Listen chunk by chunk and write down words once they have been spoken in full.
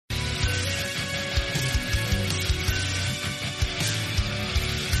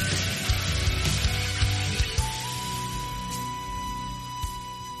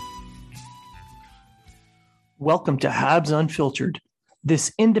Welcome to Habs Unfiltered.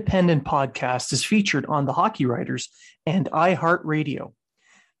 This independent podcast is featured on the Hockey Writers and iHeartRadio,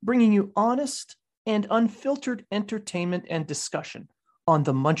 bringing you honest and unfiltered entertainment and discussion on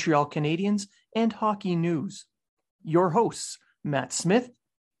the Montreal Canadiens and hockey news. Your hosts, Matt Smith,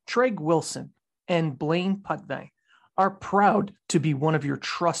 Treg Wilson, and Blaine Putvin, are proud to be one of your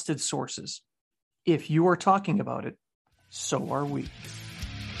trusted sources. If you are talking about it, so are we.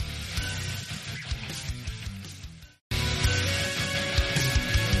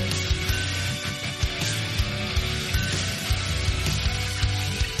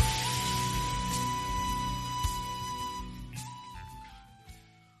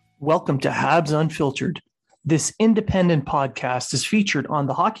 Welcome to Habs Unfiltered. This independent podcast is featured on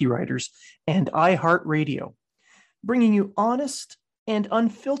the Hockey Writers and iHeartRadio, bringing you honest and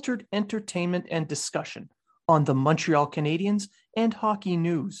unfiltered entertainment and discussion on the Montreal Canadiens and hockey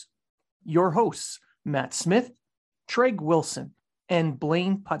news. Your hosts, Matt Smith, Treg Wilson, and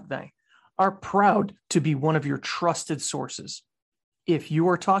Blaine Putvin, are proud to be one of your trusted sources. If you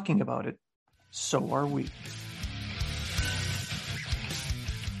are talking about it, so are we.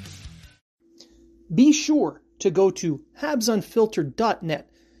 Be sure to go to habsunfiltered.net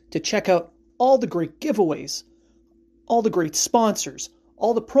to check out all the great giveaways, all the great sponsors,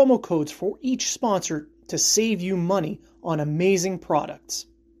 all the promo codes for each sponsor to save you money on amazing products.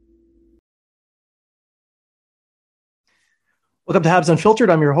 Welcome to Habs Unfiltered.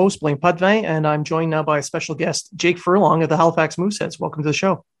 I'm your host, Blaine Putvin, and I'm joined now by a special guest, Jake Furlong of the Halifax Mooseheads. Welcome to the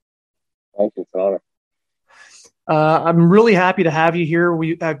show. Thank you. It's an honor. I'm really happy to have you here.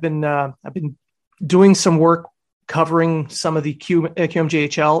 I've been doing some work covering some of the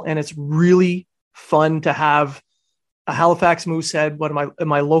QMJHL, and it's really fun to have a Halifax Moosehead, one of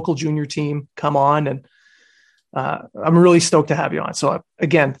my local junior team, come on, and I'm really stoked to have you on. So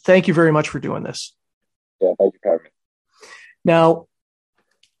again, thank you very much for doing this. Yeah, thank you for having me. Now,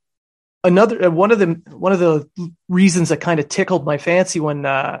 one of the reasons that kind of tickled my fancy when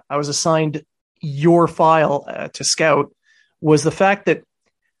I was assigned your file to scout was the fact that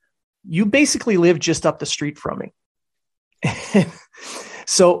you basically live just up the street from me.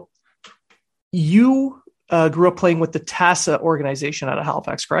 So you grew up playing with the TASA organization out of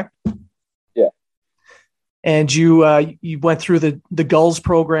Halifax, correct? Yeah. And you went through the Gulls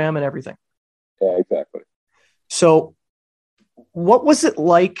program and everything. Yeah, exactly. So what was it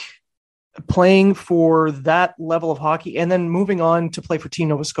like playing for that level of hockey and then moving on to play for Team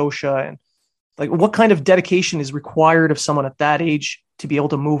Nova Scotia? And like, what kind of dedication is required of someone at that age to be able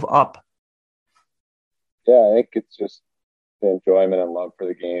to move up? Yeah, I think it's just the enjoyment and love for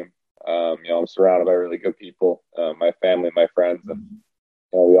the game. I'm surrounded by really good people, my family, my friends, and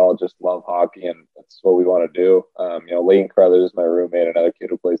we all just love hockey, and that's what we want to do. Leighton Carruthers is my roommate, another kid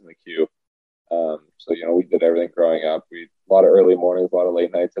who plays in the Q. So we did everything growing up. We a lot of early mornings, a lot of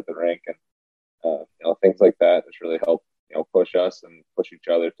late nights at the rink, and things like that just really help push us and push each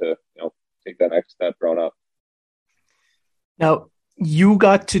other to take that next step growing up. Now, you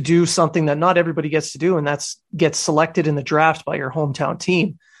got to do something that not everybody gets to do, and that's get selected in the draft by your hometown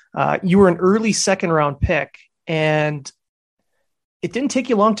team. You were an early second round pick, and it didn't take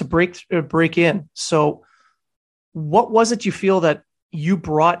you long to break in. So what was it you feel that you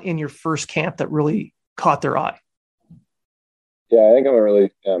brought in your first camp that really caught their eye? Yeah, I think I'm a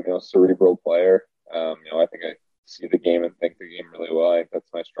really cerebral player. I think I see the game and think the game really well. I think that's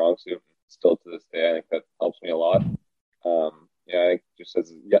my strong suit. Still to this day, I think that helps me a lot. I think just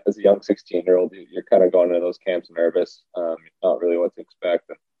as a young 16-year-old, you're kind of going into those camps nervous, not really what to expect.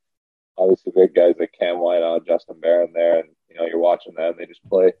 And obviously, big guys like Cam White, Justin Barron there, and you're watching them. They just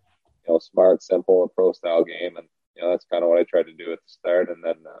play, smart, simple, a pro-style game, and that's kind of what I tried to do at the start, and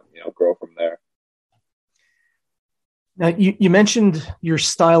then grow from there. Now, you mentioned your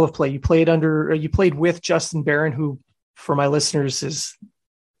style of play. You played with Justin Barron, who, for my listeners,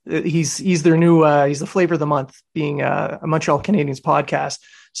 he's their new he's the flavor of the month, being a Montreal Canadiens podcast.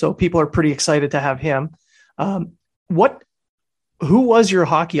 So people are pretty excited to have him. Who was your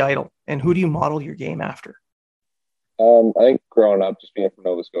hockey idol, and who do you model your game after? I think growing up, just being from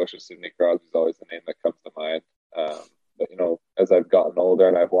Nova Scotia, Sidney Crosby is always the name that comes to mind. But as I've gotten older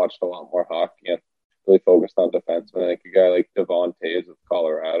and I've watched a lot more hockey and really focused on defensemen, I think a guy like Devon Toews of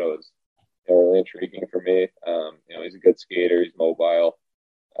Colorado is really intriguing for me. He's a good skater. He's mobile.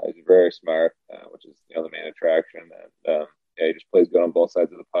 He's very smart, which is the main attraction. And he just plays good on both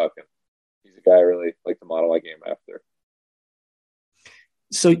sides of the puck. And he's a guy I really like to model my game after.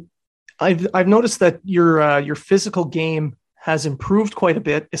 So I've noticed that your physical game has improved quite a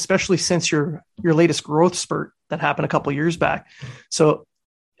bit, especially since your latest growth spurt that happened a couple of years back. So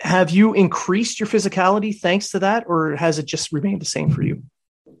Have you increased your physicality thanks to that, or has it just remained the same for you?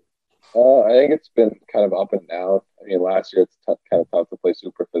 I think it's been kind of up and down. I mean, last year it's kind of tough to play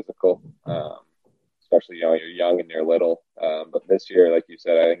super physical, especially you're young and you're little. But this year, like you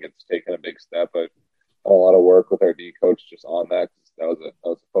said, I think it's taken a big step. I've done a lot of work with our D coach just on that because that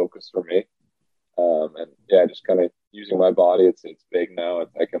was a focus for me. And yeah, just kind of using my body. It's big now.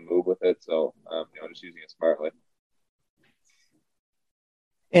 I can move with it, so just using it smartly.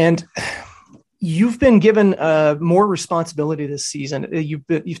 And you've been given more responsibility this season.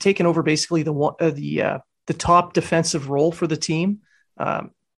 You've taken over basically the top defensive role for the team.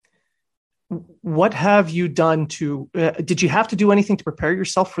 What have you done to? Did you have to do anything to prepare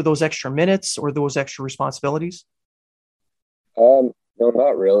yourself for those extra minutes or those extra responsibilities? No,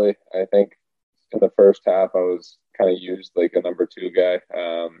 not really. I think in the first half I was kind of used like a number two guy,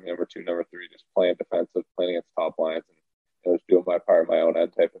 number two, number three, just playing defensive, playing against top lines, and just doing my part, my own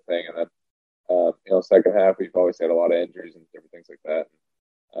end type of thing. And then second half, we've always had a lot of injuries and different things like that.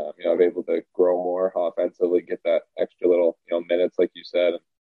 I'm able to grow more offensively, get that extra little, minutes, like you said. And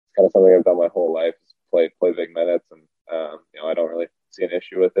it's kind of something I've done my whole life is play big minutes. And, I don't really see an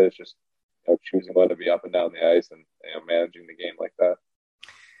issue with it. It's just, choosing when to be up and down the ice and, managing the game like that.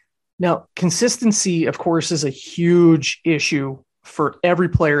 Now, consistency, of course, is a huge issue for every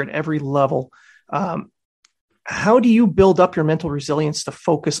player at every level. How do you build up your mental resilience to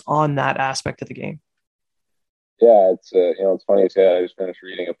focus on that aspect of the game? Yeah, it's funny you say that. I just finished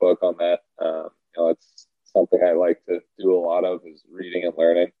reading a book on that. It's something I like to do a lot of is reading and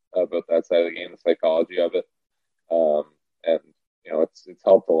learning about that side of the game, the psychology of it. And it's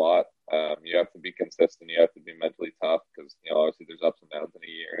helped a lot. You have to be consistent. You have to be mentally tough because, obviously there's ups and downs in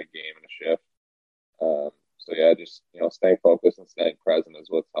a year, in a game, in a shift. So yeah, just, staying focused and staying present is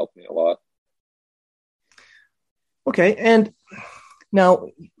what's helped me a lot. Okay. And now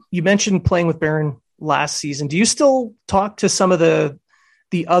you mentioned playing with Barron last season. Do you still talk to some of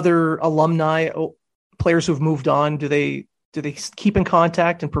the other alumni players who've moved on? Do they keep in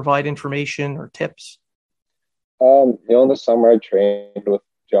contact and provide information or tips? In the summer I trained with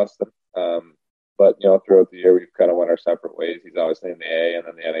Justin. But throughout the year we've kind of went our separate ways. He's obviously in the A and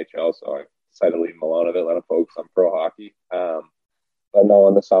then the NHL, so I decided to leave him alone a bit, let him focus on pro hockey. But no,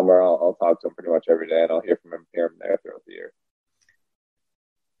 in the summer I'll talk to him pretty much every day, and I'll hear from him here and there throughout the year.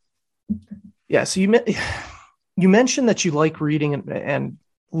 Yeah. So you mentioned that you like reading and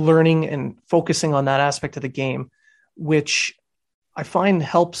learning and focusing on that aspect of the game, which I find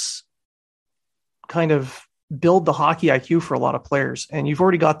helps kind of build the hockey IQ for a lot of players. And you've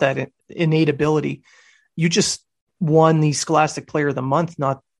already got that innate ability. You just won the Scholastic Player of the Month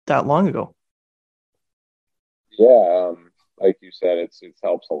not that long ago. Yeah, like you said, it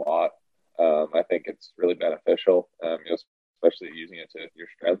helps a lot. I think it's really beneficial, especially using it to your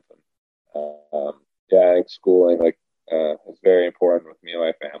strength. And I think schooling is very important with me and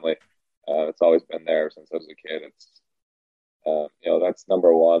my family. It's always been there since I was a kid. It's that's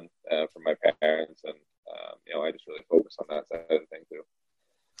number one for my parents, and I just really focus on that side of the thing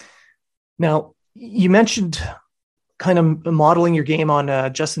too. Now, you mentioned kind of modeling your game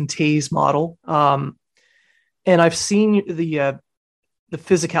on Justin Toews model, and I've seen the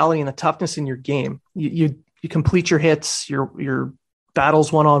physicality and the toughness in your game. You complete your hits, your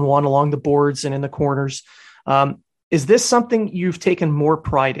battles one-on-one along the boards and in the corners. Is this something you've taken more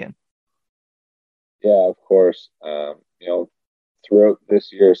pride in? Yeah, of course. Throughout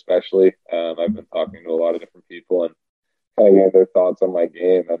this year, especially, I've been talking to a lot of different people and kind of getting their thoughts on my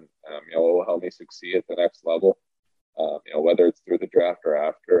game, and what will help me succeed at the next level. Whether it's through the draft or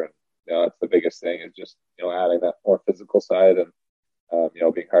after, and that's the biggest thing is just adding that more physical side and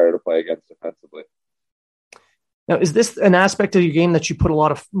being harder to play against defensively. Now, is this an aspect of your game that you put a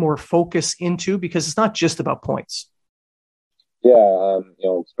lot of more focus into, because it's not just about points? Yeah,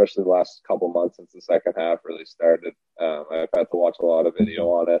 especially the last couple months since the second half really started, I've had to watch a lot of video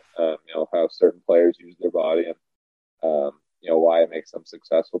on it. How certain players use their body and why it makes them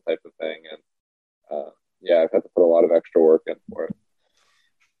successful, type of thing. And I've had to put a lot of extra work in for it.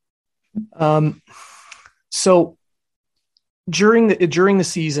 So during the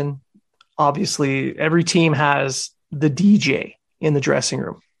season, obviously every team has the DJ in the dressing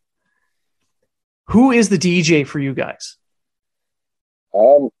room. Who is the DJ for you guys?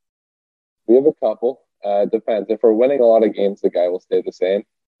 We have a couple. It depends. If we're winning a lot of games, the guy will stay the same.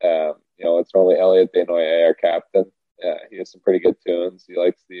 It's normally Elliot Desnoyers, our captain. He has some pretty good tunes. He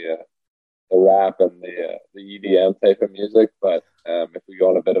likes the rap and the EDM type of music. But if we go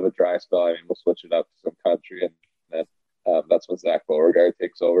on a bit of a dry spell, we'll switch it up to some country, and then that's when Zach Beauregard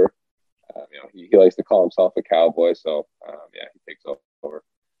takes over. He likes to call himself a cowboy, so he takes over.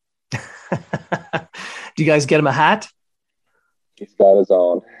 Do you guys get him a hat? He's got his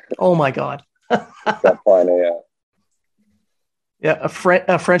own. Oh my God. He's got plenty. Yeah, a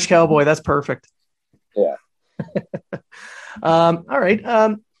French cowboy. That's perfect. Yeah. All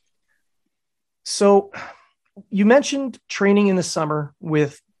right. So you mentioned training in the summer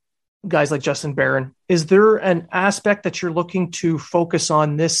with guys like Justin Barron. Is there an aspect that you're looking to focus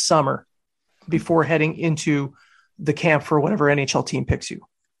on this summer before heading into the camp for whatever NHL team picks you?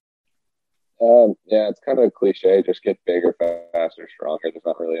 Yeah, it's kind of a cliche. Just get bigger, faster, stronger. There's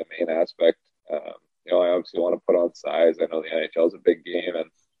not really a main aspect. I obviously want to put on size. I know the NHL is a big game, and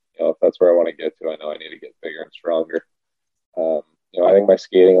if that's where I want to get to, I know I need to get bigger and stronger. I think my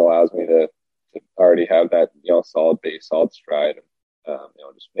skating allows me to already have that solid base, solid stride, and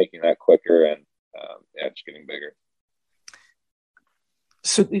just making that quicker and just getting bigger.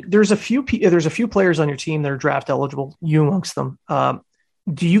 So there's a few players on your team that are draft eligible. You amongst them.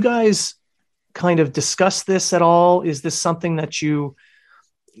 Do you guys kind of discuss this at all? Is this something that you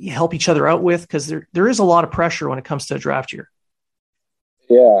help each other out with? Because there is a lot of pressure when it comes to a draft year.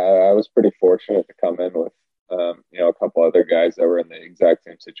 Yeah, I was pretty fortunate to come in with a couple other guys that were in the exact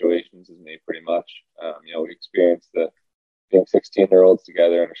same situations as me, pretty much. We experienced being 16-year-olds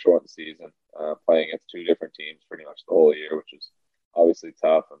together in a shortened season, playing against two different teams pretty much the whole year, which is obviously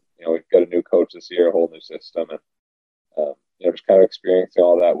tough. And we've got a new coach this year, a whole new system, and just kind of experiencing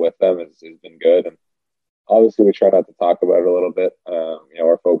all that with them has been good. And obviously, we try not to talk about it a little bit.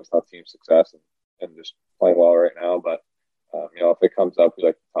 We're focused on team success and just playing well right now. But if it comes up, we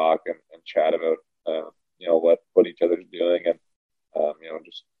like to talk and chat about what each other's doing and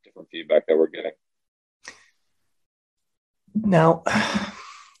just different feedback that we're getting. Now,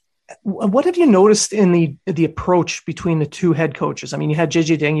 what have you noticed in the approach between the two head coaches? I mean, you had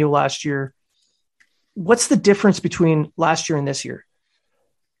JJ Daigneault last year. What's the difference between last year and this year?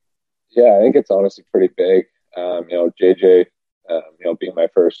 Yeah, I think it's honestly pretty big. JJ, being my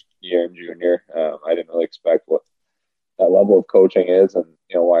first year in junior, I didn't really expect what that level of coaching is and,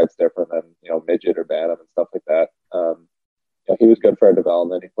 why it's different than, midget or Bantam and stuff like that. He was good for our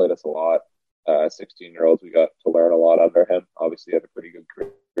development. He played us a lot. 16-year-olds, we got to learn a lot under him. Obviously, he had a pretty good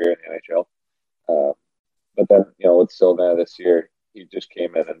career in the NHL. But then, with Sylvain this year, he just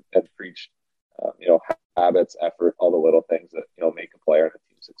came in and preached, habits, effort, all the little things that, make a player and a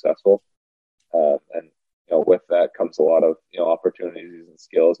team successful. And with that comes a lot of, opportunities and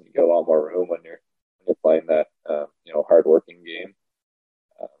skills, and you get a lot more room when you're playing that, hard-working game.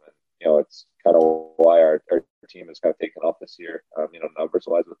 It's kind of why our team has kind of taken off this year,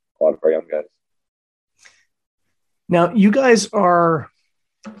 numbers-wise with a lot of our young guys. Now, you guys are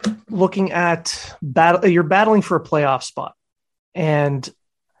looking at you're battling for a playoff spot, and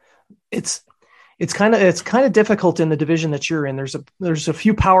it's kind of difficult in the division that you're in. There's a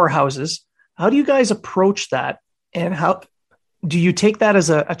few powerhouses. How do you guys approach that, and how do you take that as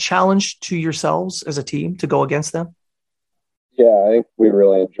a challenge to yourselves as a team to go against them? Yeah, I think we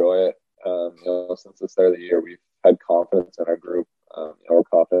really enjoy it. Since the start of the year, we've had confidence in our group. We're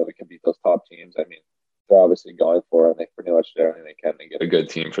confident we can beat those top teams. I mean, they're obviously going for it, and they pretty much do everything they can to get a good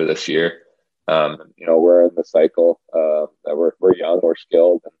team for this year. We're in the cycle that we're young, we're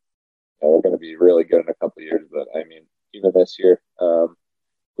skilled, and we're going to be really good in a couple of years. But I mean, even this year,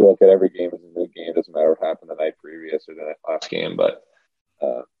 we look at every game as a new game. It doesn't matter what happened the night previous or the last game. But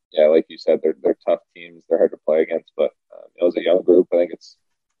like you said, they're tough teams. They're hard to play against. But as a young group, I think it's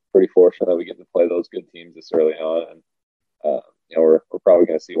pretty fortunate that we get to play those good teams this early on, and we're probably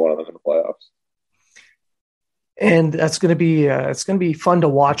going to see one of them in the playoffs. And that's going to be it's going to be fun to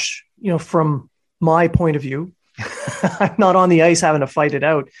watch. From my point of view, I'm not on the ice having to fight it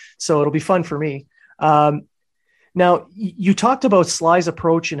out, so it'll be fun for me. Now, you talked about Sly's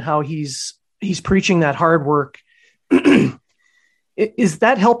approach and how he's preaching that hard work. Is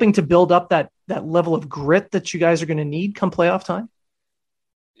that helping to build up that level of grit that you guys are going to need come playoff time?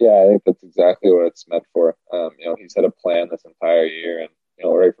 Yeah, I think that's exactly what it's meant for. He's had a plan this entire year, and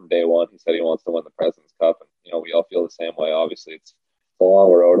right from day one, he said he wants to win the President's Cup, and we all feel the same way. Obviously, it's a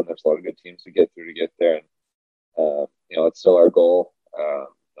long road, and there's a lot of good teams to get through to get there. And it's still our goal,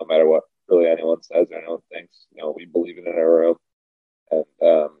 no matter what really anyone says or anyone thinks. We believe it in our room, and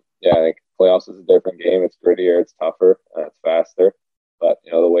I think playoffs is a different game. It's grittier, it's tougher, it's faster. But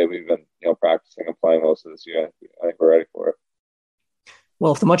the way we've been practicing and playing most of this year, I think we're ready for it.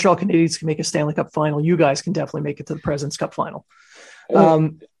 Well, if the Montreal Canadiens can make a Stanley Cup final, you guys can definitely make it to the President's Cup final.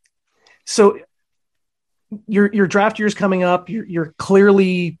 So your draft year is coming up. You're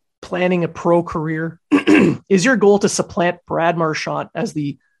clearly planning a pro career. Is your goal to supplant Brad Marchand as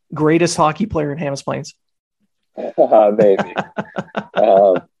the greatest hockey player in Hammond Plains? Maybe.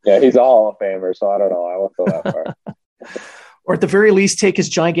 Yeah, he's a Hall of Famer, so I don't know. I won't go that far. Or at the very least, take his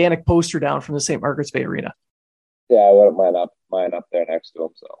gigantic poster down from the St. Margaret's Bay Arena. Yeah, I wouldn't mind up there next to him.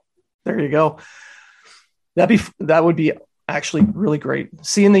 So there you go. That would be actually really great.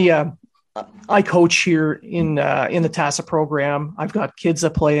 Seeing the I coach here in the TASA program. I've got kids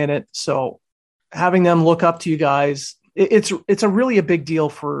that play in it, so having them look up to you guys, it's a really a big deal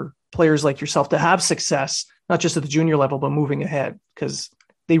for players like yourself to have success, not just at the junior level, but moving ahead, because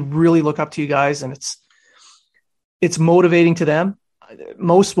they really look up to you guys, and it's motivating to them.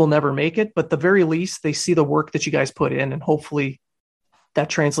 Most will never make it, but at the very least, they see the work that you guys put in, and hopefully that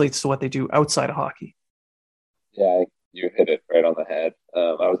translates to what they do outside of hockey. Yeah, you hit it right on the head.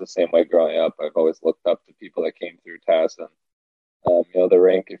 I was the same way growing up. I've always looked up to people that came through TAS, and the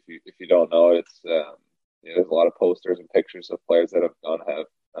rink. If you don't know, it's there's a lot of posters and pictures of players that have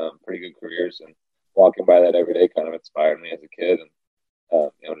pretty good careers, and walking by that every day kind of inspired me as a kid, and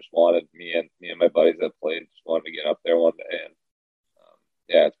just wanted me and my buddies that played just wanted to get up there one day, and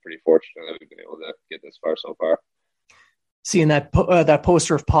it's pretty fortunate that we've been able to get this far so far. Seeing that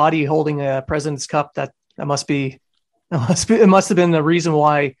poster of Potty holding a President's Cup, it must have been the reason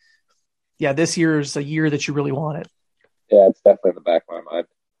why. Yeah, this year is a year that you really want it. Yeah, it's definitely in the back of my mind.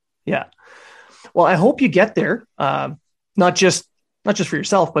 Yeah. Well, I hope you get there. Not just for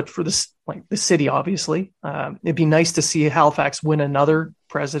yourself, but for the city, obviously. It'd be nice to see Halifax win another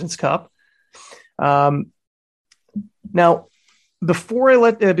President's Cup. Now, before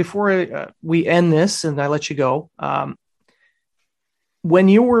we end this and I let you go, when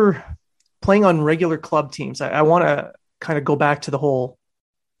you were playing on regular club teams, I want to kind of go back to the whole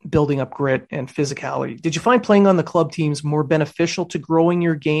building up grit and physicality. Did you find playing on the club teams more beneficial to growing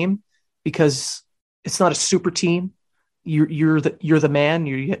your game because it's not a super team? You're the man.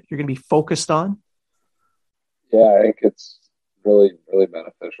 You're going to be focused on. Yeah, I think it's really, really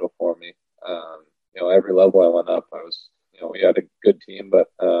beneficial for me. Every level I went up, we had a good team, but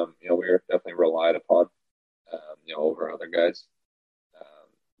we were definitely relied upon, over other guys.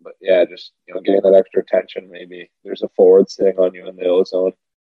 But yeah, just getting that extra attention. Maybe there's a forward sitting on you in the O-zone.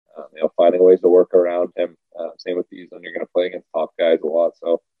 Finding ways to work around him. Same with these when you're going to play against top guys a lot.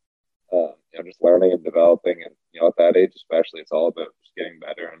 So, just learning and developing, and at that age especially, it's all about just getting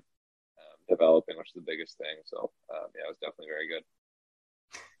better and developing, which is the biggest thing. So, it was definitely very good.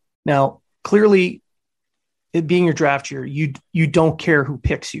 Now, clearly, it being your draft year, you don't care who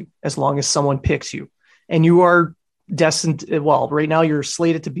picks you as long as someone picks you, and you are destined. Well, right now you're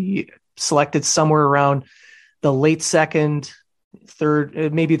slated to be selected somewhere around the late second,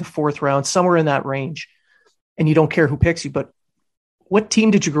 third, maybe the fourth round, somewhere in that range, and you don't care who picks you. But what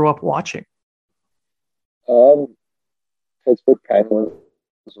team did you grow up watching? Pittsburgh Penguins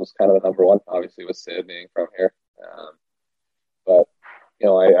was kind of the number one, obviously with Sid being from here. But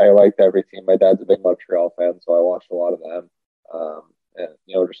I liked every team. My dad's a big Montreal fan, so I watched a lot of them.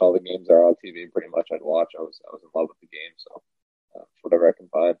 And just all the games that are on TV, pretty much I'd watch. I was in love with the game, so whatever I can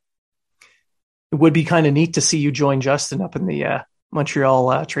find. It would be kind of neat to see you join Justin up in the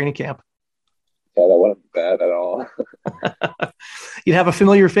Montreal training camp. Yeah, that wouldn't be bad at all. You'd have a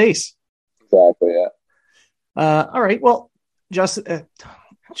familiar face. Exactly, yeah. All right. Well, Justin,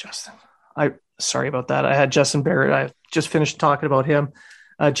 sorry about that. I had Justin Barrett. I just finished talking about him.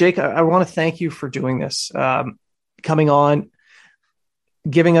 Jake, I want to thank you for doing this, coming on,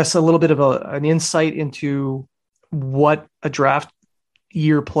 giving us a little bit of an insight into what a draft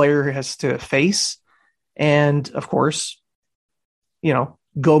year player has to face. And of course,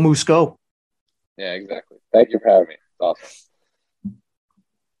 go Moose, go. Yeah, exactly. Thank you for having me. It's awesome.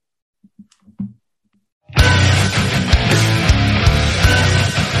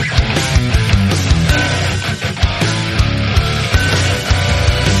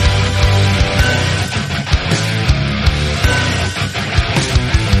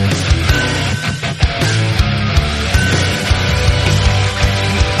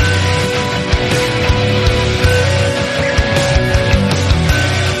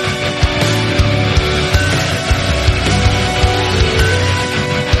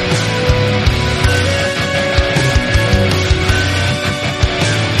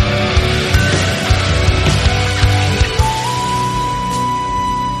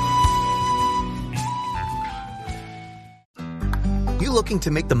 Looking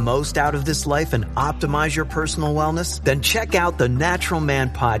to make the most out of this life and optimize your personal wellness? Then check out the Natural Man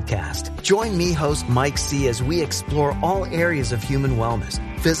Podcast. Join me, host Mike C., as we explore all areas of human wellness,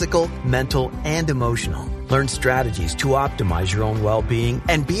 physical, mental, and emotional. Learn strategies to optimize your own well-being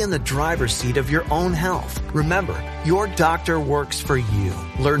and be in the driver's seat of your own health. Remember, your doctor works for you.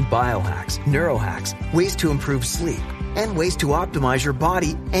 Learn biohacks, neurohacks, ways to improve sleep, and ways to optimize your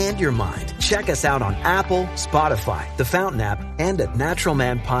body and your mind. Check us out on Apple, Spotify, the Fountain app, and at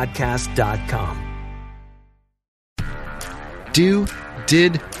naturalmanpodcast.com. Do,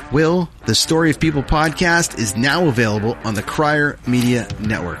 Did, Will, the Story of People podcast is now available on the Crier Media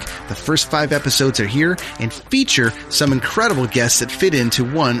Network. The first 5 episodes are here and feature some incredible guests that fit into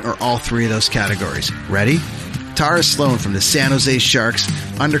one or all 3 of those categories. Ready? Tara Sloan from the San Jose Sharks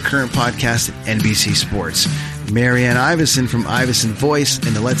Undercurrent podcast at NBC Sports. Marianne Iveson from Iveson Voice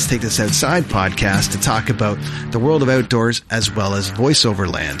and the Let's Take This Outside podcast to talk about the world of outdoors as well as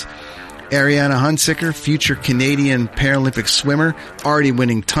voiceover land. Ariana Hunsicker, future Canadian Paralympic swimmer, already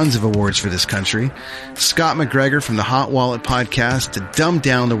winning tons of awards for this country. Scott McGregor from the Hot Wallet podcast to dumb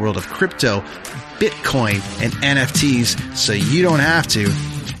down the world of crypto, Bitcoin, and NFTs so you don't have to.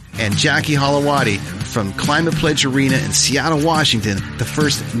 And Jackie Holowati from Climate Pledge Arena in Seattle, Washington, the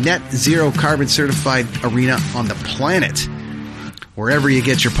first net zero carbon certified arena on the planet. Wherever you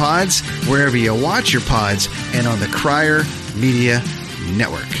get your pods, wherever you watch your pods, and on the Crier Media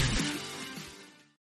Network.